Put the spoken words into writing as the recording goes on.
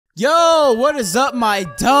Yo, what is up, my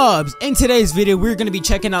dubs? In today's video, we're gonna be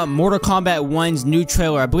checking out Mortal Kombat 1's new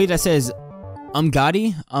trailer. I believe that says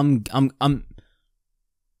Gotti.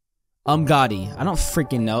 Gotti. I don't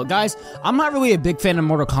freaking know. Guys, I'm not really a big fan of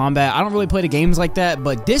Mortal Kombat. I don't really play the games like that,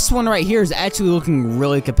 but this one right here is actually looking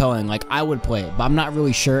really compelling. Like, I would play it, but I'm not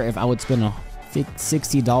really sure if I would spend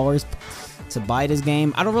 $60 to buy this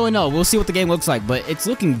game. I don't really know. We'll see what the game looks like, but it's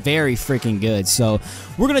looking very freaking good. So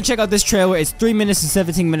we're gonna check out this trailer. It's 3 minutes and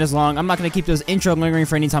 17 minutes long. I'm not gonna keep this intro lingering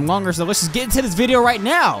for any time longer, so let's just get into this video right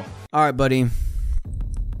now. All right, buddy.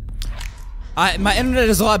 My internet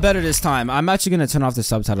is a lot better this time. I'm actually gonna turn off the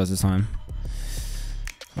subtitles this time.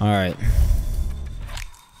 All right.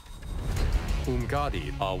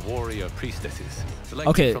 Gotti are warrior priestesses,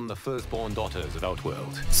 selected from the firstborn daughters of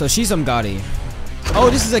Outworld. So she's Gotti. Oh,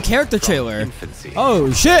 this is a character trailer.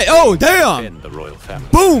 Oh shit! Oh damn! The royal family.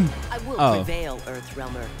 Boom! I will prevail,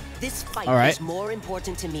 Earthrealmer. This fight is more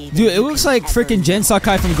important to me. Dude, it looks like freaking Jin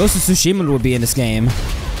Sakai from Ghost of Tsushima would be in this game.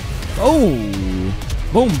 Oh,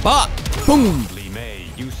 boom, bop, boom,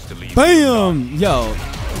 bam, yo.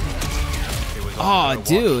 Oh,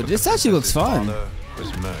 dude, this actually looks fun.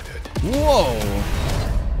 Whoa.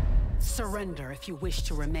 Surrender if you wish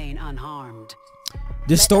to remain unharmed.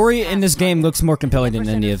 The story in this game looks more compelling than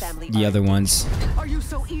any of the other ones. Are you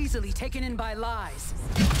so easily taken in by lies?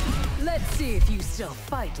 Let's see if you still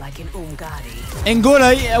fight like an Gotti.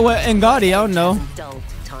 Gotti, I don't know.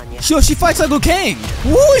 She fights like Liu Kang.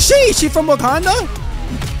 Who is she? She from Wakanda?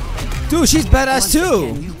 Dude, she's badass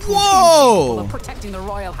too. Whoa! Protecting the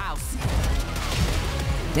royal house.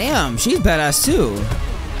 Damn, she's badass too.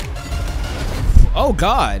 Oh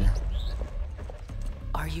God.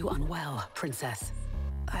 Are you unwell, princess?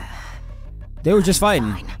 They were just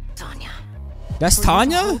fighting. Fine, Tanya. That's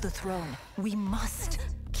Tanya? The throne. We must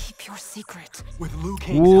keep your secret. With Liu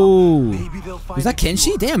Kang's Ooh. help, maybe they'll find Is that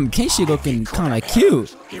Kenshi? Damn, Kenshi looking kind of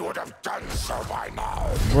cute. He would have done so by now.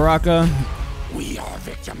 Baraka. We are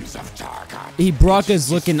victims of Tarkat.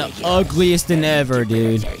 Baraka's looking the ugliest than ever,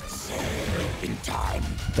 dude. In time,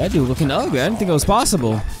 That dude looking ugly. I didn't think it was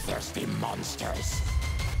possible. thirsty monsters.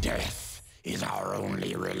 Death is our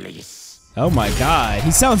only release. Oh my God,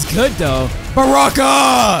 he sounds good though.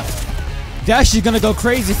 Baraka! Dash, you're gonna go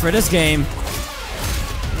crazy for this game.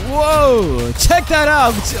 Whoa, check that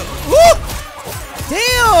out. Woo!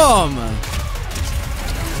 Damn!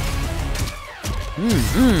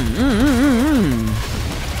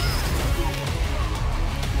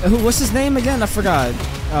 What's his name again? I forgot.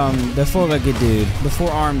 The four-legged dude. The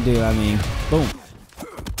four-armed dude, I mean. Boom.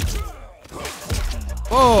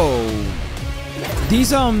 Whoa.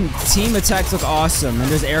 These team attacks look awesome, and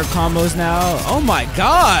there's air combos now. Oh my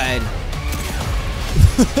God!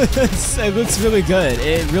 It looks really good.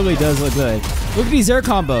 It really does look good. Look at these air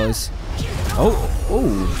combos. Oh,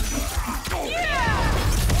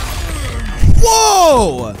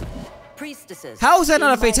 whoa! Priestesses. How is that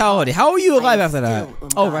not a fatality? How are you alive after that?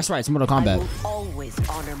 Oh, that's right. It's Mortal Kombat. I will always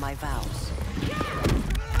honor my vows.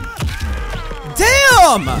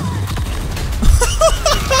 Damn!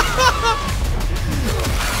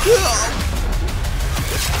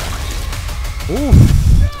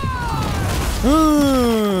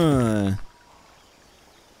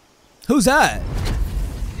 Who's that?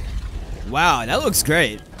 Wow, that looks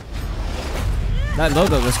great. That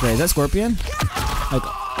logo looks great. Is that Scorpion? Like,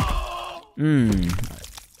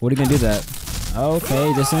 what are you gonna do that?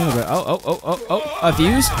 Okay, disintegrate. Oh, a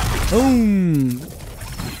fuse? Boom.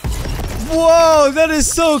 Whoa, that is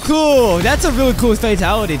so cool. That's a really cool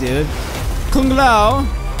fatality, dude. Kung Lao.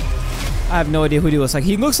 I have no idea who he looks like.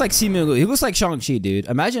 He looks like Simu Liu. He looks like Shang-Chi, dude.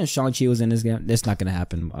 Imagine if Shang-Chi was in this game. That's not gonna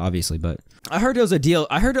happen, obviously, but I heard there was a deal.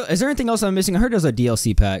 Is there anything else I'm missing? I heard there was a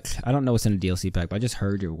DLC pack. I don't know what's in a DLC pack, but I just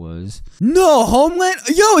heard there was. No, Homeland?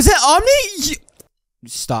 Yo, is that Omni?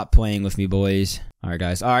 Stop playing with me, boys. Alright,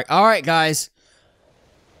 guys. Alright, guys.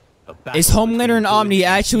 Is Homelander and Omni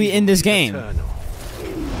actually in this game?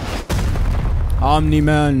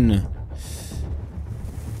 Omni-Man.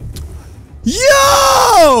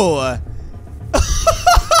 Yo!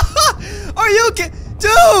 Are you okay?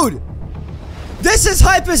 Dude! This is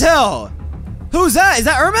hype as hell! Who's that? Is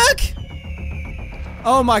that Ermac?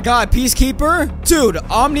 Oh my God, Peacekeeper? Dude,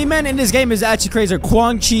 Omni-Man in this game is actually crazy.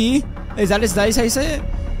 Quan Chi. Is that how you say it?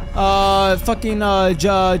 The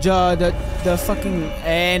fucking,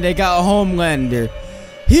 and they got Homelander.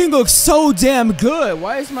 He looks so damn good.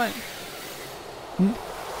 Why is my...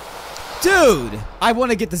 Dude, I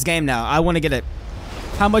want to get this game now. I want to get it.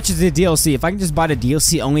 How much is the DLC? If I can just buy the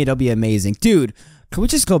DLC only, it'll be amazing. Dude, can we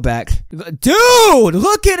just go back? Dude,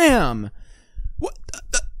 look at him. What?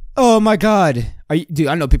 Oh my God. Dude,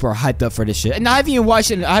 I know people are hyped up for this shit. And I haven't even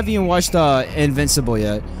watched Invincible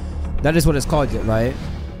yet. That is what it's called yet, right?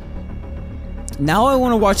 Now I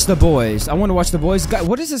want to watch The Boys. I want to watch The Boys.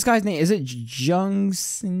 What is this guy's name? Is it Jung?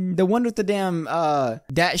 The one with the damn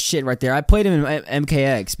that shit right there. I played him in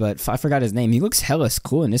MKX, but I forgot his name. He looks hella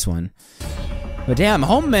cool in this one. But damn,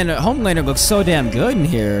 Homelander looks so damn good in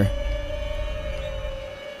here.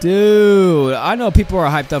 Dude, I know people are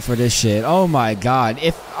hyped up for this shit. Oh my god.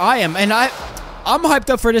 If I am, and I'm hyped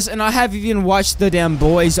up for this, and I haven't even watched the damn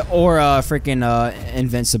Boys or freaking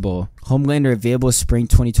Invincible. Homelander available spring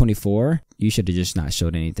 2024. You should have just not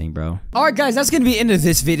showed anything, bro. Alright guys, that's gonna be the end of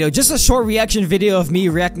this video. Just a short reaction video of me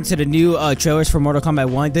reacting to the new trailers for Mortal Kombat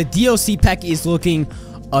 1. The DLC pack is looking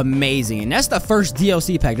amazing, and that's the first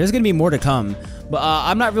DLC pack. There's gonna be more to come, but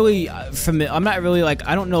I'm not really like,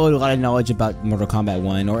 I don't know a lot of knowledge about Mortal Kombat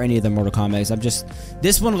 1 or any of the Mortal Kombat.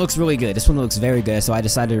 This one looks really good. This one looks very good, so I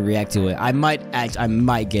decided to react to it. I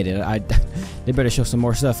might get it. They better show some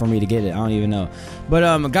more stuff for me to get it. I don't even know.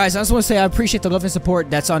 But guys, I just want to say I appreciate the love and support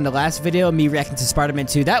that's on the last video, me reacting to Spider-Man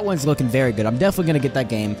 2. That one's looking very good. I'm definitely gonna get that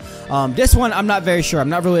game. This one, I'm not very sure. I'm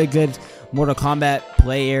not really a good Mortal Kombat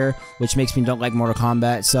player, which makes me don't like Mortal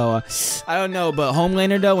Kombat, so I don't know. But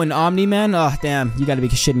Homelander though and Omni-Man, oh damn, you gotta be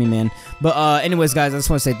shitting me, man. But anyways guys, I just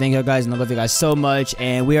want to say thank you guys, and I love you guys so much.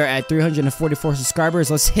 And we are at 344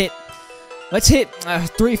 subscribers. Let's hit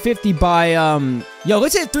 350 by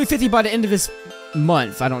let's hit 350 by the end of this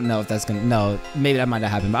month. I don't know if that's gonna, no, maybe that might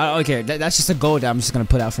not happen, but I don't care. That's just a goal that I'm just gonna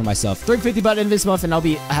put out for myself. 350 by the end of this month, and I'll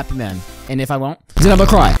be a happy man. And if I won't, then I'm gonna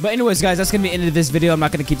cry. But anyways guys, that's gonna be the end of this video. I'm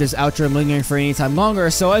not gonna keep this outro lingering for any time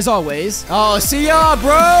longer, so as always, I'll see y'all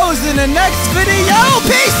bros in the next video.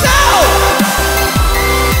 Peace out.